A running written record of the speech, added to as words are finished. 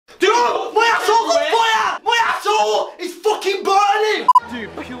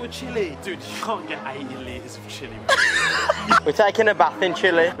chili. Dude, you can't get 80 litres of chili. We're taking a bath in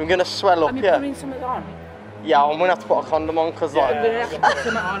chili. We're gonna swell up, yeah. Putting something on? Yeah, I'm gonna have to put a condom on because like. I'm gonna have to put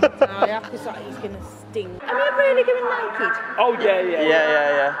something on, because like, it's gonna sting. Are you really going naked? Oh yeah.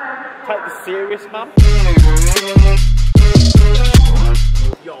 Yeah. Take the serious, man.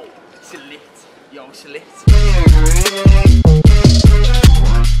 Yo, it's lit. Yo, it's lit.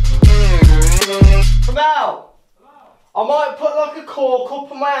 Well, I might put like a cork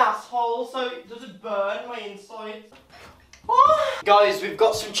up on my asshole so it doesn't burn my inside. Guys, we've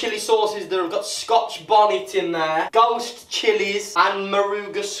got some chili sauces there. We've got Scotch bonnet in there, ghost chilies, and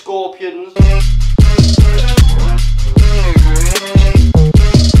Maruga scorpions.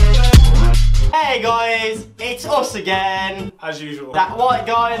 Hey guys, it's us again. As usual. That white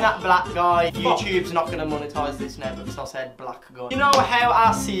guy and that black guy. YouTube's not going to monetize this now because I said black guy. You know how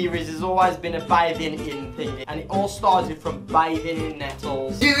our series has always been a bathing in thing, and it all started from bathing in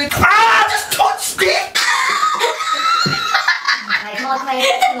Nettles. Dude, I just touched it!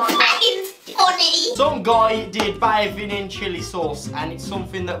 It's funny. Some guy did bathing in chili sauce, and it's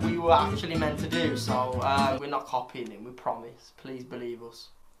something that we were actually meant to do, so we're not copying him, we promise. Please believe us.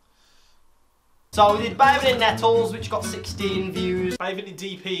 So we did bathing in Nettles, which got 16 views. Bathing in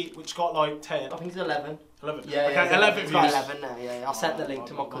DP, which got like 10. I think it's 11. 11? Yeah, okay, yeah, 11 it's views. got 11 now, yeah. I sent the link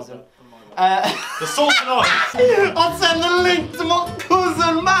to my cousin. The salt and ice. I'll send the link to my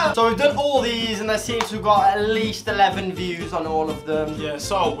cousin, man. So we've done all these, and they seem to have got at least 11 views on all of them. Yeah,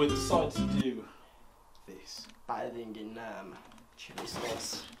 so we decided to do this. Bathing in chili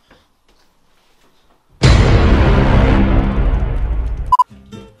sauce.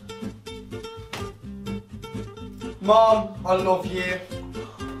 Mom, I love you.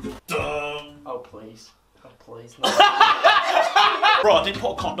 Oh please. Oh please. No. Bro, I didn't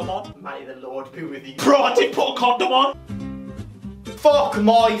put a condom on. May the Lord be with you. Bro, I didn't put a condom on. Fuck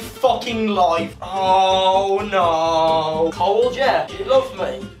my fucking life. Oh no. Told ya. You love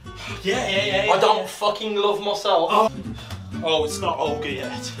me. Yeah. I don't fucking love myself. Oh, it's not Olga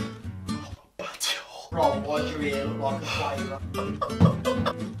yet. Bro, why'd your ear look like a flavor?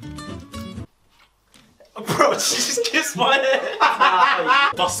 Bro, she just kissed my head.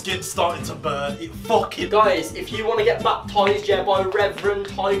 My skin's starting to burn. It fucking. Guys, if you want to get baptised, yeah, by Reverend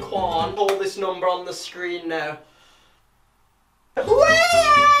Taekwon, call this number on the screen now. Are you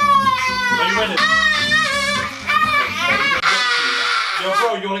ready? Yo,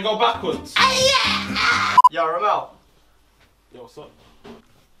 bro, you want to go backwards? Yo, Ramel. Yo, what's up?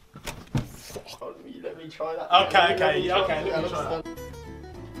 Let me try that. Okay, let me try that.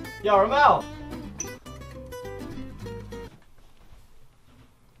 Yo, Ramel.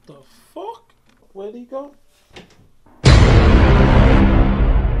 The fuck? Where'd he go?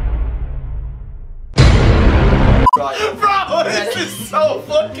 Right. Bro, this is so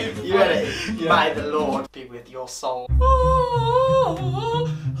fucking funny. You ready? Yeah. May the Lord be with your soul.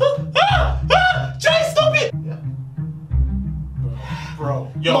 Jay, stop it! Yeah.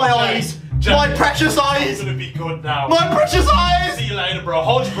 Bro. Yo, My Jay, eyes. Jay, My precious it's eyes. gonna be good now. My precious eyes. See you later, bro.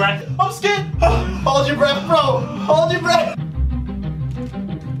 Hold your breath. I'm scared. Hold your breath, bro. Hold your breath.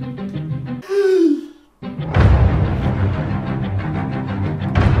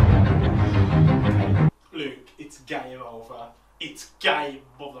 Luke, it's game over. It's game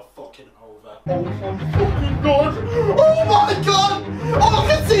motherfucking over. Oh my fucking god! Oh my god! Oh, I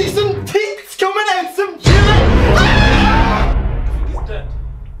can see some tits coming out, some chili! Ah! I think he's dead.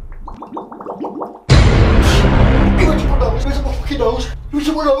 Where's my nose? Where's my fucking nose? Where's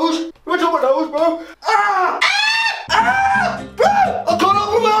my nose? Where's my nose, bro? Ah! Ah! Bro! I can't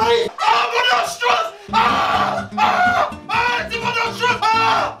open my eyes! Oh, my nostrils! Ah! Ah! Ah! It's in my nostrils!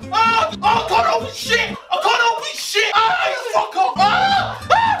 Ah! Ah! Oh, I can't open shit! I can't open shit! Ah! You fuck off! Ah!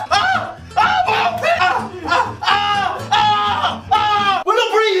 Ah! Ah! Ah! My armpit! Ah! Ah! Ah! Ah! Ah! When I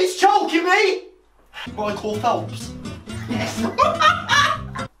breathe, it's choking me! Michael Phelps. Yes. Put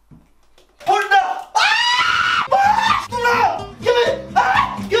it up! Ah! Ah! Give it!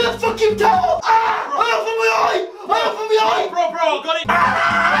 Ah! Give it a fucking towel! Ah! I opened my eye! I opened my eye! Bro, I got it!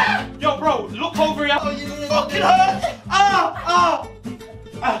 Ah! Yo, bro, look over here! Oh, you Fucking hurt! Ah! Ah!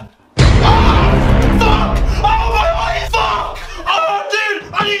 Ah! Ah! Fuck! Oh, my eyes! Fuck! Oh, dude!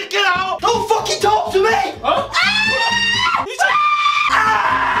 I need to get out! Don't fucking talk to me! Huh? Ah! You said...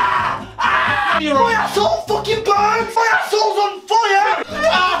 Ah! Ah! You're My right. asshole fucking burns! My asshole's on fire!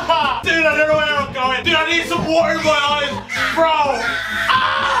 Ah! Dude, I don't know where I'm going. Dude, I need some water in my eyes. Bro!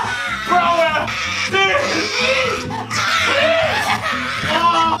 Ah! Bro, dude!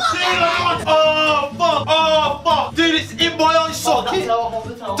 Oh, dude, oh, fuck! Oh, fuck! Dude, it's in my eye socket! Hold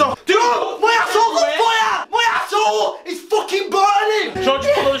the towel. Dude! My asshole's on fire! My asshole is fucking burning! Should I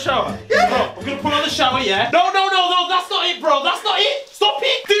just put on the yeah? No, that's not it, bro. That's not it. Stop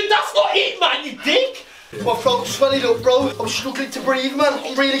it. Dude, that's not it, man, you dick. My throat's swelling up, bro. I'm struggling to breathe, man.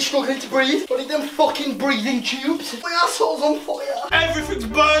 I'm really struggling to breathe. I need them fucking breathing tubes. My asshole's on fire. Everything's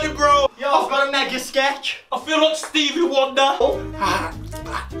burning, bro. Yo, I've got a mega sketch. I feel like Stevie Wonder.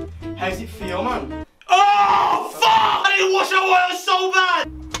 How's it feel, man? Oh, fuck! I didn't wash that oil so bad.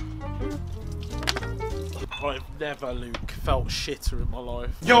 I've never, Luke, felt shitter in my life.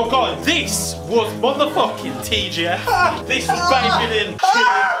 Yo, guys, this was motherfucking TGF. This was baking in chili.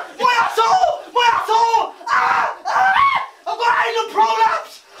 My asshole! My asshole! I've got anal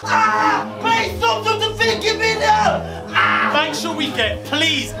prolapse! Please stop to think of me now! Make sure we get,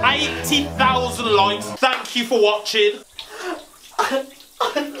 please, 80,000 likes. Thank you for watching. I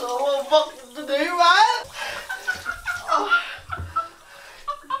don't know what to do, man!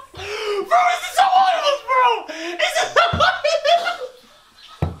 Bro, is this how I was, bro? Is it